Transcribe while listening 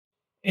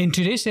In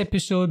today's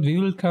episode, we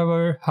will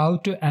cover how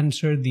to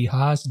answer the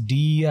Haas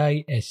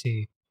DEI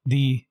essay.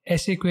 The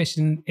essay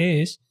question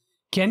is,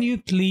 can you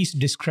please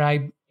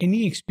describe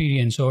any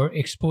experience or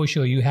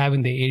exposure you have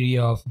in the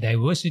area of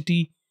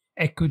diversity,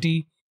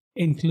 equity,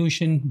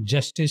 inclusion,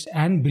 justice,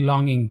 and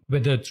belonging,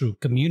 whether through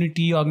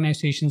community,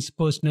 organizations,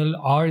 personal,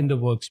 or in the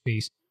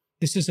workspace?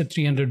 This is a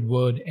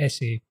 300-word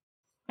essay.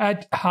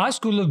 At Haas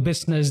School of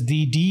Business,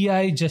 the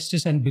DEI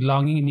Justice and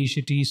Belonging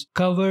Initiatives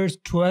covers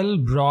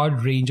 12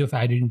 broad range of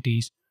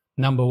identities.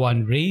 Number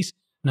 1, race.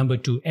 Number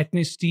 2,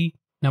 ethnicity.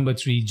 Number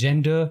 3,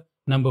 gender.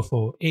 Number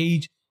 4,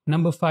 age.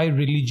 Number 5,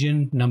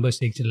 religion. Number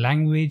 6,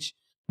 language.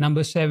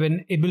 Number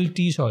 7,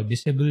 abilities or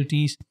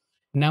disabilities.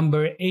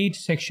 Number 8,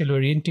 sexual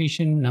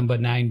orientation. Number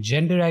 9,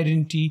 gender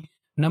identity.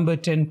 Number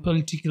 10,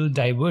 political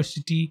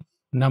diversity.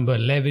 Number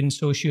 11,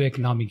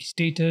 socioeconomic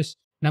status.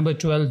 Number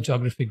 12,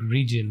 geographic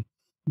region.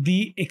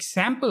 The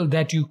example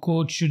that you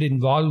quote should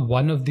involve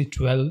one of the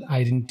 12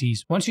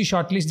 identities. Once you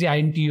shortlist the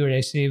identity your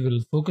essay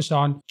will focus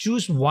on,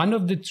 choose one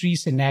of the 3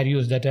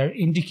 scenarios that are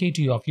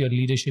indicative of your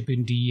leadership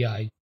in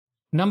DEI.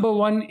 Number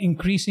 1,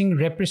 increasing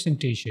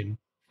representation.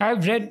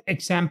 I've read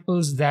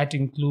examples that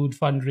include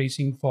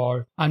fundraising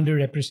for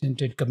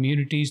underrepresented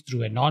communities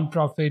through a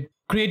nonprofit,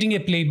 creating a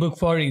playbook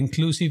for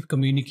inclusive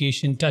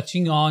communication,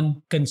 touching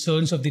on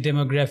concerns of the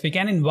demographic,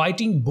 and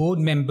inviting board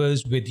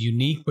members with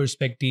unique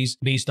perspectives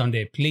based on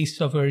their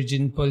place of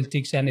origin,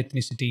 politics, and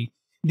ethnicity.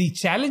 The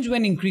challenge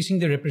when increasing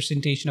the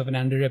representation of an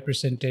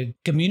underrepresented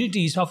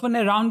community is often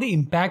around the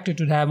impact it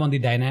would have on the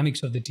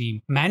dynamics of the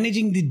team.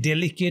 Managing the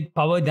delicate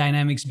power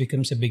dynamics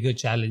becomes a bigger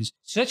challenge.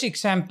 Such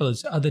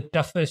examples are the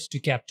toughest to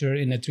capture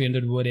in a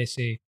 300-word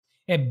essay.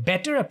 A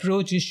better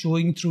approach is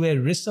showing through a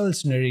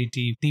results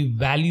narrative the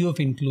value of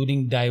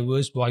including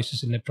diverse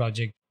voices in a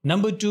project.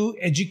 Number 2,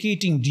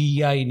 educating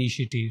DEI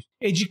initiatives.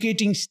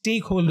 Educating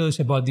stakeholders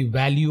about the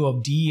value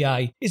of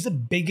DEI is the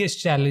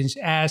biggest challenge,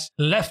 as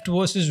left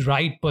versus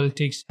right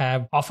politics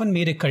have often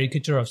made a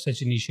caricature of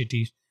such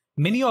initiatives.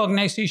 Many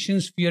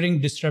organizations, fearing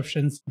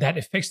disruptions that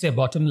affects their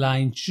bottom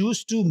line,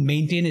 choose to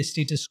maintain a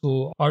status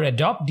quo or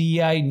adopt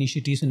DEI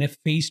initiatives in a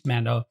phased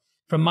manner.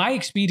 From my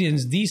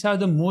experience, these are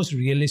the most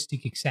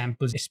realistic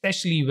examples,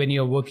 especially when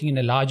you're working in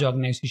a large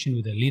organization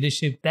with a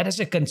leadership that has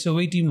a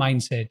conservative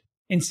mindset.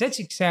 In such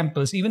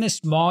examples, even a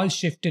small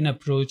shift in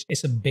approach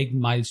is a big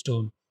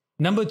milestone.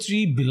 Number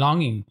 3,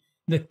 belonging.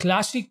 The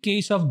classic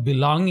case of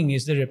belonging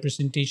is the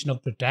representation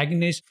of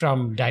protagonists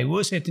from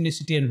diverse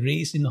ethnicity and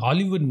race in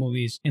Hollywood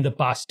movies in the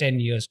past 10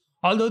 years.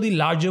 Although the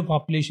larger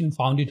population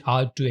found it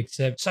hard to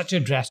accept such a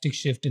drastic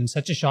shift in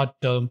such a short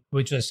term,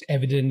 which was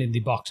evident in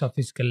the box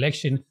office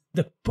collection,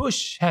 the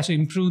push has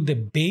improved the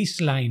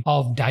baseline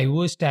of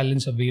diverse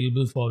talents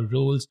available for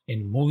roles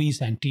in movies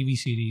and TV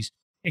series.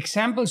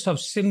 Examples of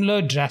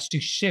similar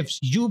drastic shifts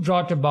you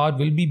brought about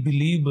will be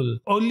believable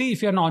only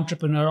if you're an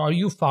entrepreneur or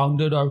you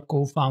founded or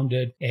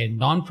co-founded a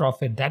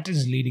nonprofit that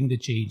is leading the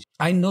change.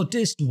 I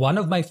noticed one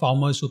of my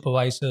former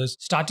supervisors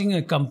starting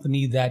a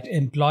company that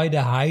employed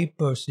a high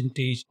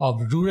percentage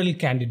of rural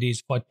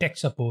candidates for tech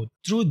support.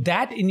 Through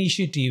that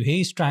initiative, he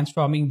is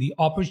transforming the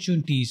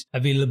opportunities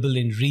available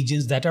in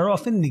regions that are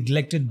often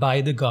neglected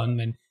by the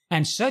government.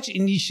 And such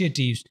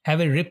initiatives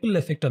have a ripple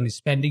effect on the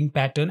spending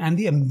pattern and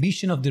the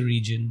ambition of the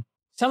region.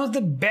 Some of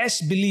the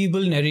best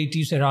believable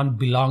narratives around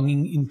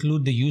belonging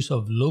include the use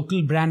of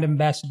local brand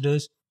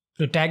ambassadors,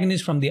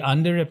 protagonists from the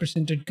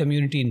underrepresented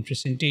community in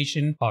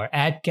presentation or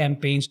ad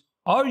campaigns,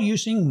 or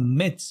using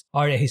myths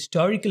or a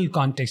historical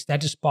context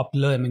that is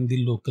popular among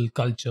the local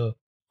culture.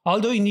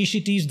 Although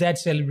initiatives that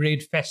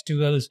celebrate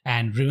festivals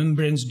and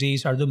remembrance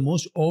days are the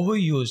most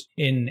overused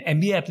in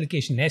MBA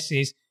application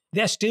essays,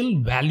 they are still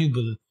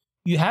valuable.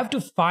 You have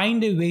to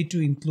find a way to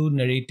include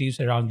narratives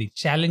around the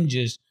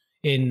challenges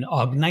in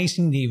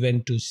organizing the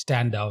event to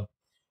stand out.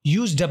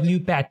 Use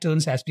W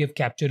patterns as we have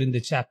captured in the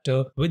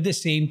chapter with the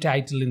same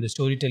title in the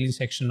storytelling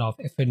section of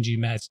FNG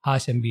Maths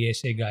Haas MBA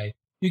Essay Guide.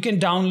 You can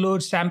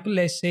download sample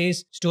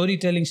essays,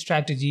 storytelling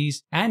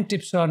strategies, and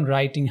tips on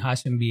writing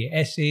Haas MBA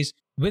essays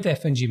with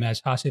FNG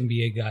Maths Haas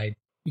MBA Guide.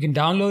 You can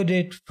download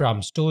it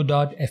from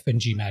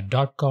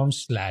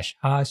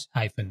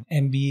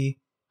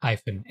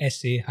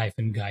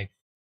store.fngmat.com/Haas-MBA-essay-guide.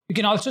 You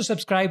can also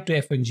subscribe to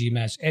FNG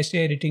Maths Essay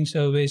Editing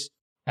Service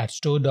at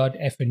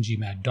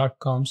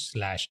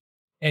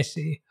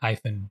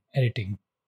store.fngmat.com/essay-editing.